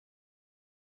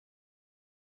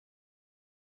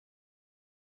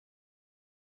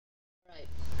Right.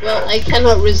 Well, I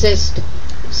cannot resist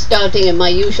starting in my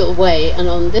usual way, and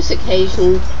on this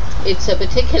occasion it's a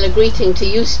particular greeting to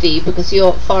you, Steve, because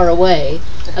you're far away,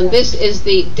 and this is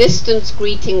the distance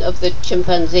greeting of the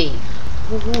chimpanzee.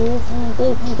 You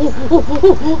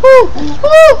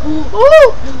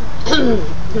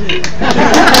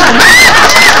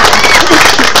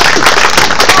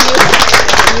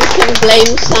can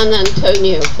blame San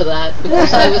Antonio for that,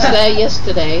 because I was there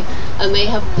yesterday and they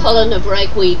have pollen of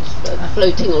ragweed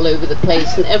floating all over the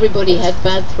place, and everybody had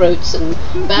bad throats and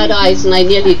bad eyes, and I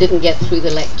nearly didn't get through the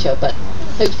lecture, but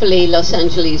hopefully Los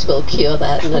Angeles will cure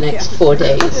that in the next 4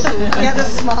 days. Yeah, the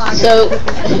smog. So,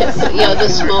 yeah, the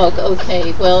smog,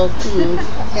 okay, well,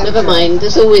 never mind,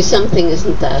 there's always something,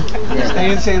 isn't there?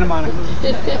 Stay in Santa Monica.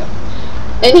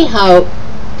 Anyhow,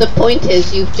 the point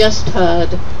is, you've just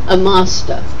heard a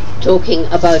master talking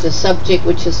about a subject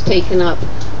which has taken up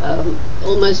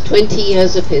almost 20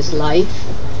 years of his life.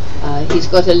 He's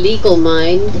got a legal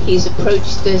mind. He's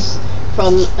approached this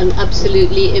from an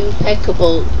absolutely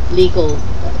impeccable legal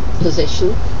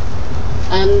position.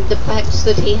 And the facts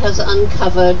that he has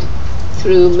uncovered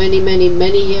through many, many,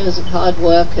 many years of hard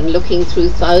work and looking through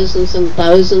thousands and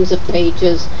thousands of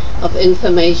pages of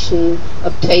information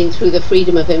obtained through the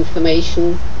Freedom of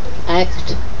Information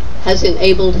Act has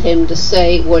enabled him to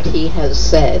say what he has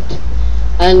said.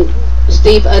 And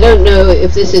Steve, I don't know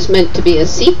if this is meant to be a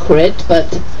secret,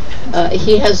 but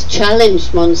he has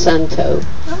challenged Monsanto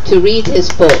to read his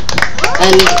book,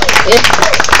 and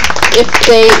if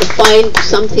they find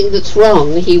something that's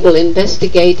wrong, he will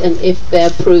investigate, and if they're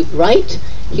proved right,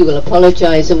 he will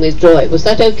apologize and withdraw it. Was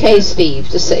that okay, Steve,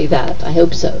 to say that? I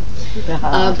hope so.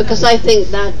 Because I think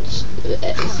that,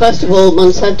 first of all,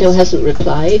 Monsanto hasn't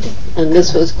replied, and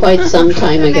this was quite some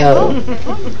time ago.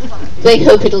 They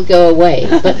hope it'll go away,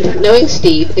 but knowing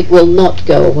Steve, it will not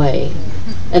go away.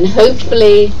 And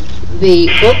hopefully the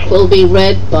book will be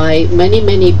read by many,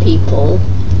 many people.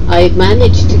 I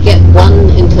managed to get one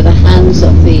into the hands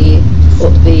of the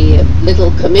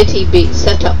little committee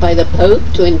set up by the Pope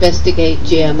to investigate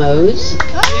GMOs.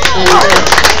 And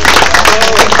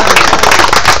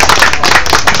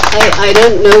I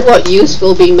don't know what use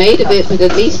will be made of it, but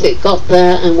at least it got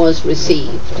there and was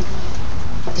received.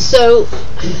 So,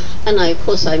 and of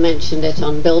course I mentioned it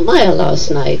on Bill Maher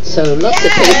last night, so lots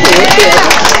of people were here.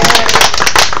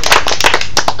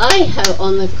 I have,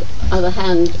 on the other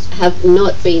hand, have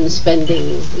not been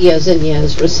spending years and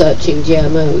years researching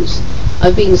GMOs.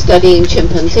 I've been studying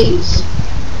chimpanzees.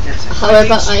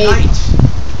 However,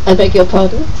 I beg your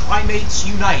pardon? Primates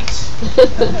unite.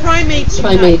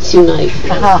 Primates unite.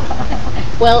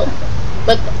 Well,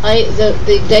 but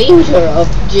the danger of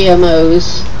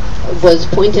GMOs was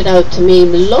pointed out to me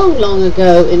long, long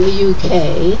ago in the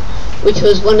UK, which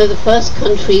was one of the first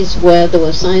countries where there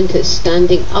were scientists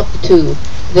standing up to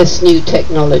this new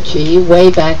technology way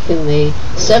back in the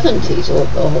 70s or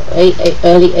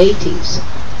early 80s.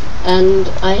 And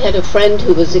I had a friend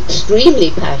who was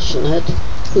extremely passionate,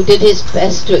 who did his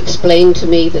best to explain to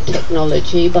me the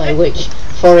technology by which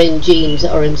foreign genes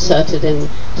are inserted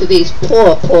into these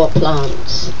poor, poor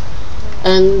plants.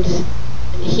 And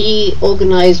he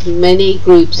organized many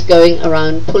groups going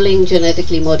around pulling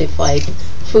genetically modified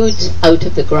foods out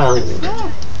of the ground.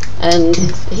 And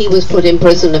he was put in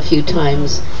prison a few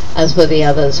times, as were the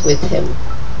others with him.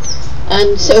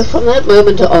 And so from that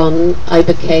moment on, I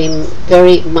became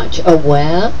very much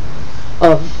aware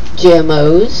of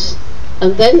GMOs,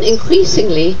 and then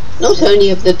increasingly, not only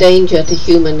of the danger to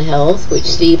human health, which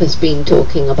Steve has been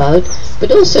talking about, but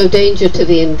also danger to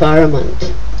the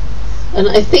environment. And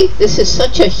I think this is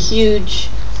such a huge,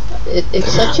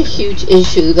 it's such a huge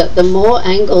issue that the more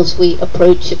angles we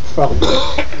approach it from,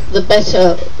 the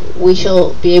better we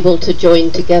shall be able to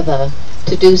join together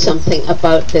to do something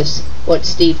about this, what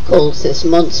Steve calls this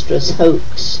monstrous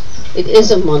hoax. It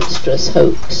is a monstrous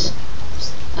hoax.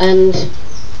 And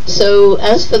so,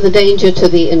 as for the danger to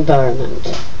the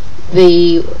environment,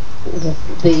 the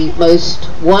most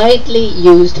widely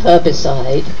used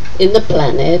herbicide in the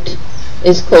planet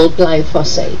is called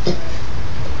glyphosate.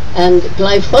 And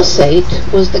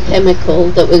glyphosate was the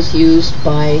chemical that was used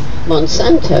by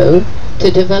Monsanto to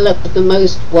develop the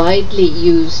most widely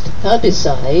used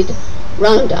herbicide,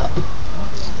 Roundup.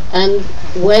 And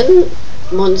when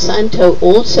Monsanto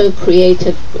also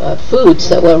created foods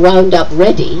that were Roundup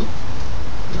ready,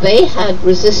 they had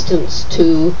resistance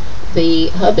to the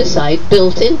herbicide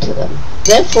built into them.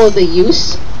 Therefore, the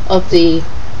use of the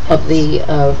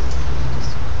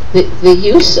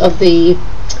use of the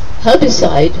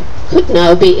herbicide could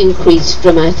now be increased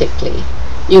dramatically.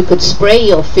 You could spray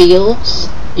your fields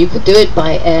You could do it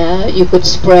by air. You could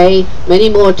spray many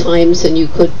more times than you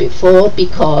could before,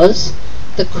 because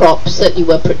the crops that you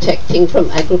were protecting from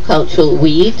agricultural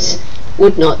weeds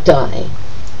would not die.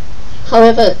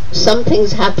 However, some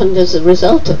things happened as a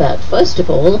result of that. First of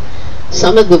all,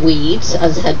 some of the weeds,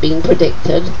 as had been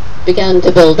predicted, began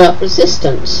to build up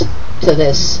resistance to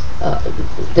this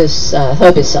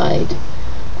herbicide.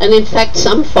 And in fact,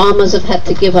 some farmers have had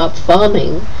to give up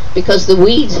farming because the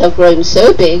weeds have grown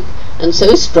so big and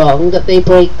so strong that they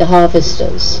break the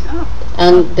harvesters.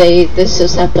 And this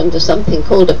has happened to something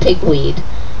called a pigweed,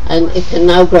 and it can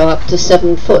now grow up to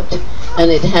 7 foot,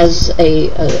 and it has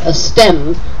a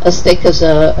stem as thick as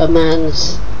a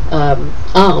man's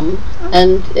arm,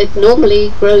 and it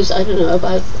normally grows, I don't know,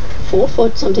 about 4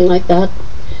 foot, something like that.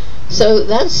 So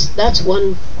that's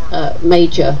one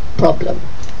major problem.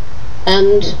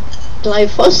 And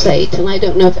glyphosate, and I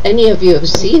don't know if any of you have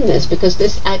seen this, because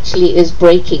this actually is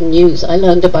breaking news. I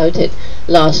learned about it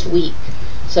last week,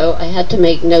 so I had to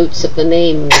make notes of the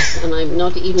names, and I'm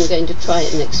not even going to try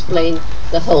and explain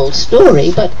the whole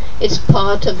story, but it's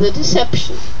part of the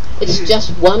deception. It's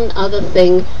just one other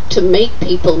thing to make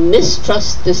people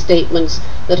mistrust the statements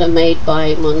that are made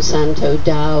by Monsanto,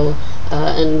 Dow,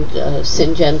 and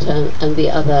Syngenta and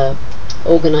the other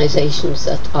organizations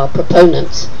that are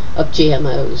proponents of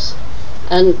GMOs.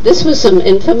 And this was some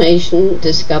information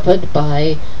discovered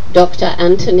by Dr.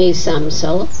 Anthony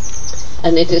Samsel,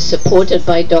 and it is supported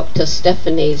by Dr.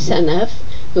 Stephanie Seneff,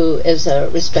 who is a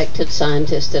respected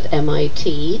scientist at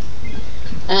MIT.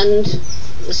 And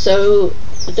so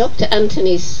Dr.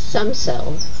 Anthony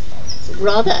Samsel,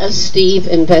 rather as Steve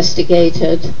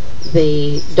investigated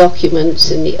the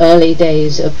documents in the early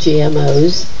days of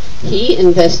GMOs, he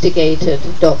investigated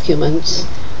documents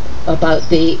about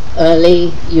the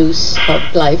early use of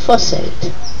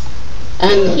glyphosate.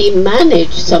 And he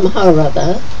managed somehow or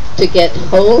other to get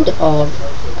hold of,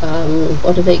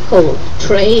 what are they called?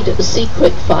 Trade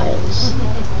secret files.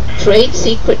 Trade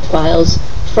secret files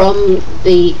from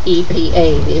the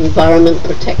EPA, the Environment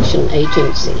Protection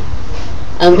Agency.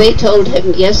 And they told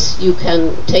him, yes, you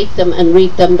can take them and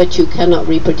read them, but you cannot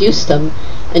reproduce them,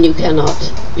 and you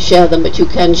cannot share them, but you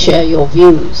can share your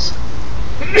views.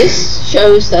 This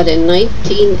shows that in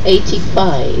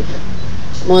 1985,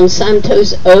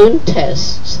 Monsanto's own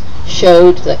tests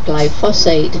showed that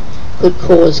glyphosate could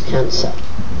cause cancer.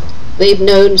 They've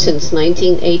known since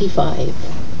 1985.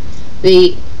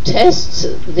 The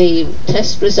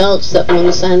test results that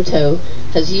Monsanto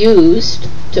has used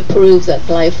to prove that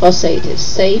glyphosate is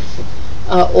safe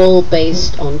are all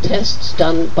based on tests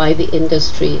done by the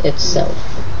industry itself.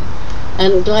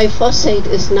 And glyphosate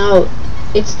is now,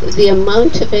 the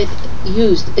amount of it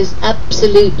used is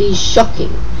absolutely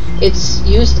shocking. It's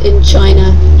used in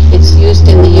China, it's used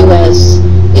in the US,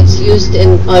 it's used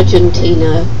in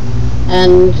Argentina,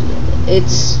 and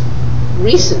it's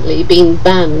recently been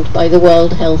banned by the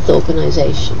World Health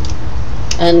Organization.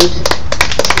 And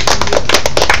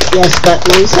yes, but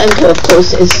Monsanto, of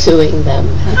course, is suing them.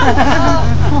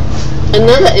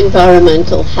 Another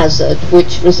environmental hazard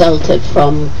which resulted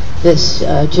from this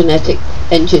genetic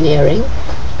engineering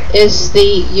is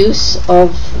the use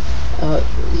of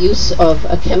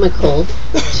a chemical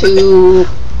to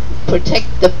protect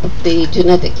the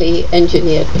genetically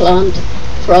engineered plant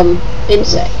from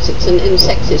insects. It's an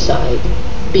insecticide,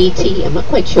 BT. I'm not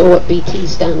quite sure what BT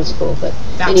stands for, but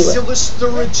Bacillus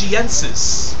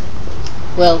thuringiensis.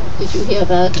 Well, did you hear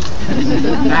that?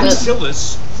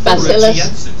 Bacillus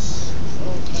thuringiensis.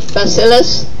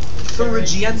 Bacillus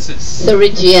thuringiensis.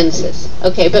 Thuringiensis.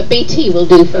 Okay, but BT will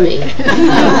do for me.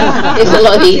 It's a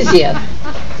lot easier.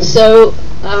 So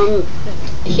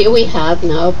here we have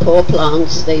now poor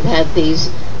plants. They've had these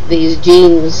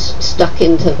genes stuck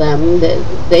into them.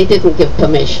 They didn't give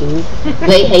permission.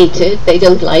 They hate it. They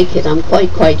don't like it. I'm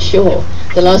quite sure.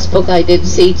 The last book I did,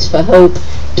 Seeds for Hope,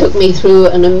 took me through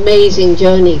an amazing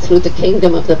journey through the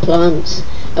kingdom of the plants.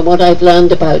 And what I've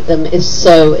learned about them is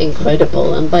so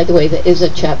incredible. And by the way, there is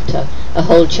a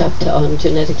whole chapter on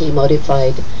genetically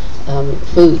modified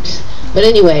foods. But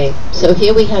anyway, so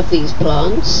here we have these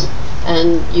plants,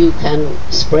 and you can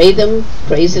spray them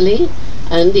crazily,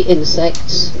 and the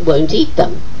insects won't eat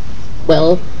them.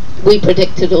 Well, we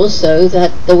predicted also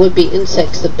that there would be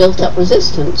insects that built up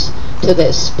resistance to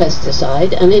this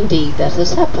pesticide, and indeed that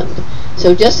has happened.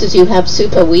 So just as you have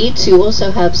super weeds, you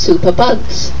also have super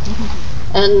bugs.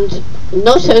 And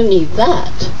not only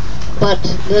that, but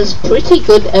there's pretty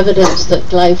good evidence that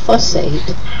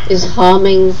glyphosate is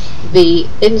harming the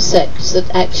insects that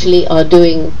actually are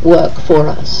doing work for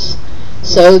us.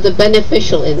 So the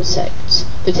beneficial insects,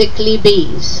 particularly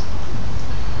bees.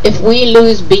 if we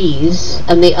lose bees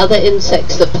and the other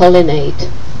insects that pollinate,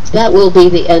 that will be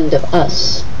the end of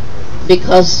us,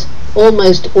 because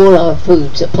almost all our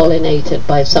foods are pollinated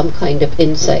by some kind of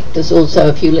insect. There's also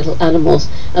a few little animals,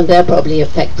 and they're probably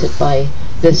affected by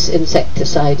this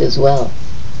insecticide as well.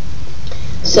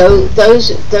 So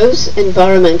those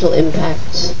environmental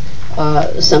impacts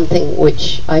are something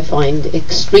which I find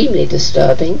extremely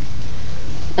disturbing.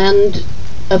 And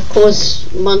of course,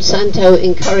 Monsanto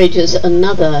encourages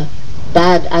another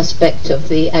bad aspect of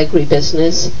the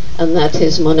agribusiness, and that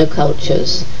is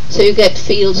monocultures. So you get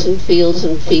fields and fields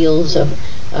and fields of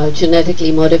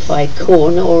genetically modified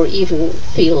corn, or even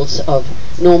fields of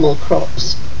normal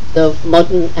crops. The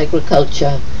modern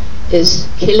agriculture is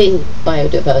killing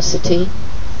biodiversity,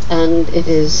 and it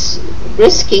is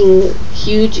risking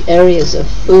huge areas of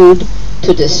food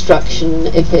to destruction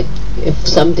if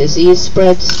some disease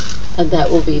spreads, and that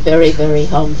will be very, very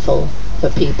harmful for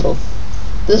people.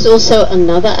 There's also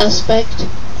another aspect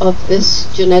of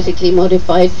this genetically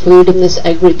modified food and this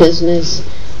agribusiness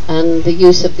and the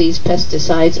use of these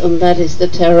pesticides, and that is the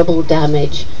terrible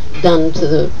damage done to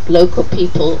the local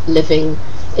people living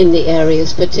in the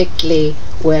areas, particularly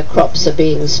where crops are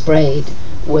being sprayed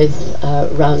with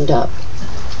Roundup.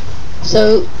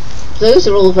 So those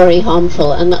are all very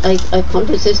harmful, and I can't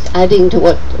resist adding to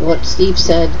what Steve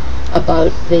said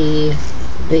about the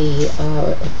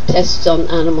tests on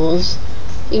animals.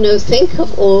 You know, think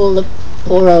of all the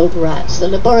poor old rats, the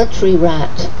laboratory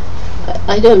rat.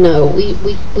 I don't know,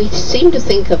 we seem to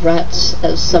think of rats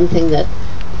as something that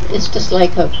is just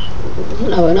like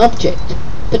an object.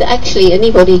 But actually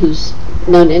anybody who's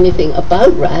known anything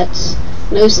about rats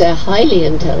knows they're highly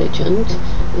intelligent.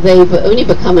 They've only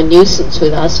become a nuisance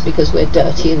with us because we're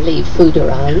dirty and leave food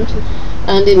around.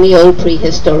 And in the old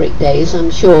prehistoric days,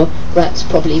 I'm sure rats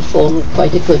probably formed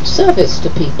quite a good service to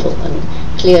people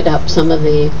and cleared up some of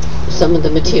the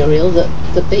material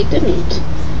that they didn't.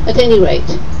 At any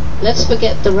rate, let's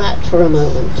forget the rat for a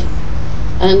moment,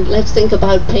 and let's think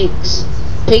about pigs.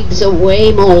 Pigs are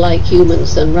way more like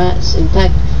humans than rats. In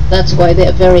fact, that's why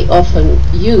they're very often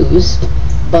used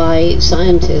by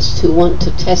scientists who want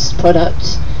to test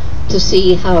products to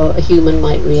see how a human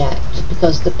might react,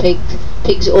 because the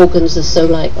pig's organs are so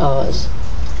like ours.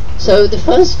 So the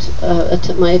first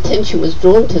my attention was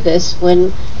drawn to this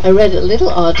when I read a little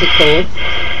article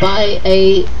by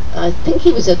I think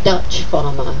he was a Dutch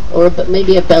farmer, or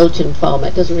maybe a Belgian farmer,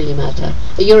 it doesn't really matter,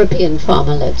 a European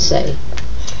farmer, let's say.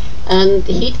 And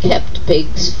he'd kept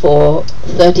pigs for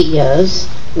 30 years,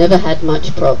 never had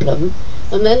much problem,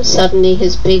 and then suddenly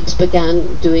his pigs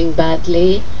began doing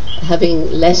badly,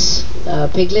 having less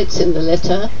piglets in the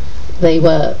litter. They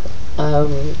were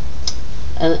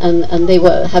and they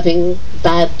were having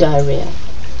bad diarrhea.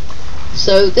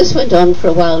 So this went on for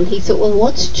a while, and he thought, well,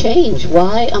 what's changed?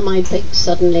 Why are my pigs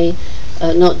suddenly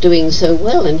not doing so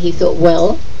well? And he thought,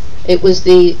 well, it was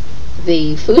the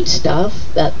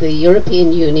foodstuff that the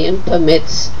European Union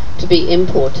permits to be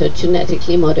imported,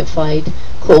 genetically modified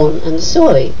corn and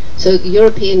soy. So the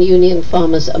European Union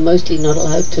farmers are mostly not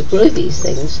allowed to grow these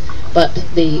things, but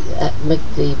the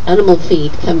animal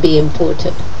feed can be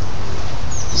imported.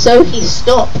 So he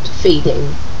stopped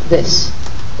feeding this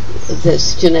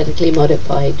genetically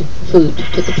modified food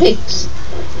to the pigs.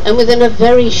 And within a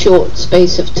very short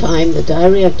space of time, the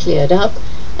diarrhea cleared up,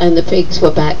 and the pigs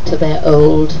were back to their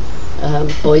old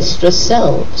boisterous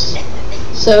selves.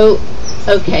 So,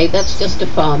 okay, that's just a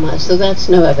farmer, so that's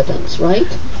no evidence, right?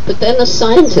 But then a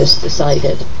scientist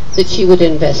decided that she would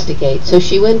investigate. So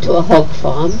she went to a hog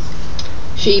farm.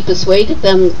 She persuaded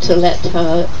them to let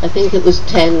her, I think it was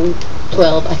 10,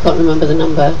 12, I can't remember the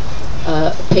number,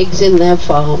 pigs in their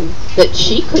farm, that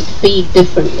she could feed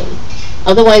differently.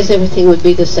 Otherwise everything would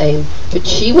be the same, but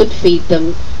she would feed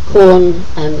them corn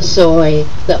and soy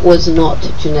that was not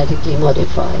genetically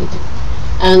modified.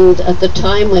 And at the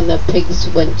time when the pigs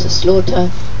went to slaughter,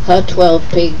 her 12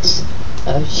 pigs,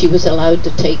 she was allowed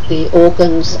to take the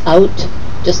organs out,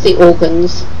 just the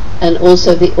organs, and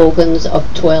also the organs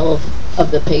of 12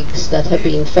 of the pigs that had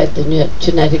been fed the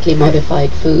genetically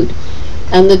modified food.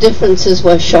 And the differences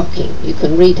were shocking. You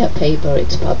can read her paper,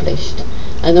 it's published.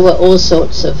 And there were all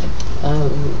sorts of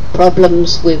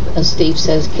problems with, as Steve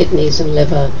says, kidneys and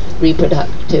liver,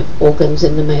 reproductive organs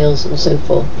in the males and so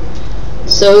forth.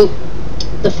 So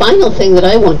the final thing that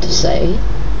I want to say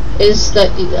is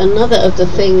that another of the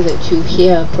things that you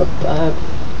hear,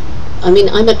 I mean,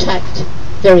 I'm attacked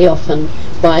very often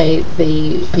by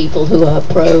the people who are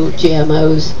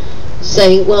pro-GMOs,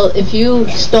 saying, well, if you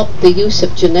stop the use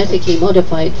of genetically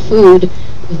modified food,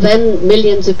 then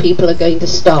millions of people are going to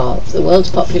starve. The world's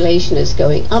population is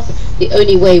going up. The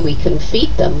only way we can feed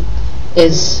them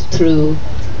is through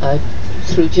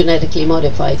genetically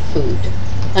modified food.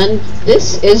 And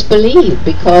this is believed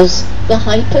because the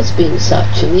hype has been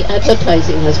such, and the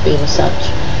advertising has been such,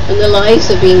 and the lies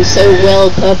have been so well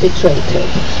perpetrated,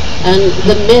 and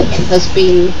the myth has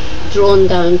been drawn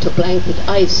down to blanket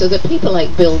ice, so that people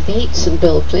like Bill Gates and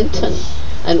Bill Clinton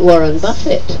and Warren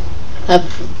Buffett have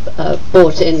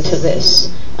bought into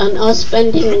this and are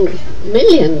spending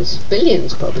millions,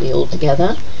 billions probably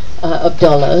altogether, of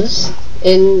dollars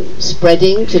in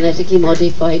spreading genetically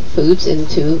modified foods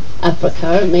into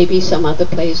Africa and maybe some other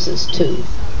places too.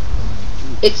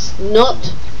 It's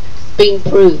not been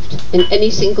proved in any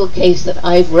single case that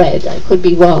I've read. I could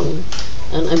be wrong,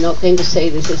 and I'm not going to say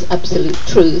this is absolute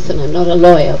truth, and I'm not a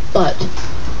lawyer, but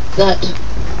that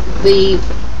the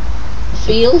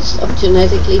fields of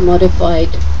genetically modified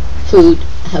food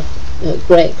have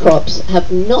great crops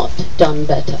have not done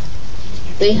better.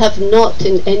 They have not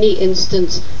in any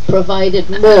instance provided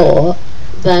more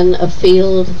than a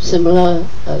field, similar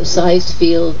sized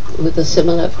field with a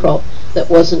similar crop that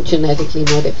wasn't genetically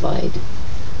modified.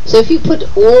 So if you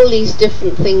put all these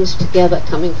different things together,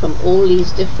 coming from all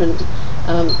these different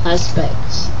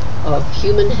aspects of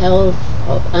human health,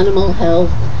 of animal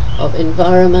health, of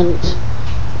environment,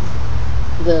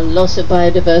 the loss of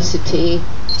biodiversity,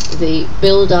 the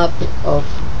build-up of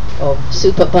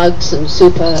super bugs and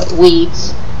super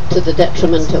weeds to the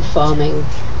detriment of farming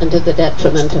and to the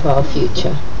detriment of our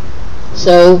future.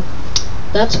 So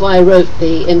that's why I wrote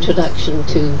the introduction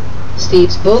to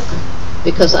Steve's book,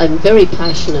 because I'm very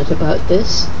passionate about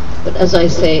this. But as I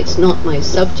say, it's not my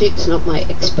subject, it's not my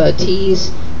expertise,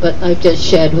 but I've just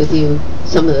shared with you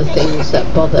some of the things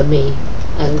that bother me.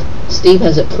 And Steve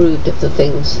has approved of the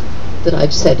things that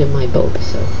I've said in my book.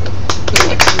 So.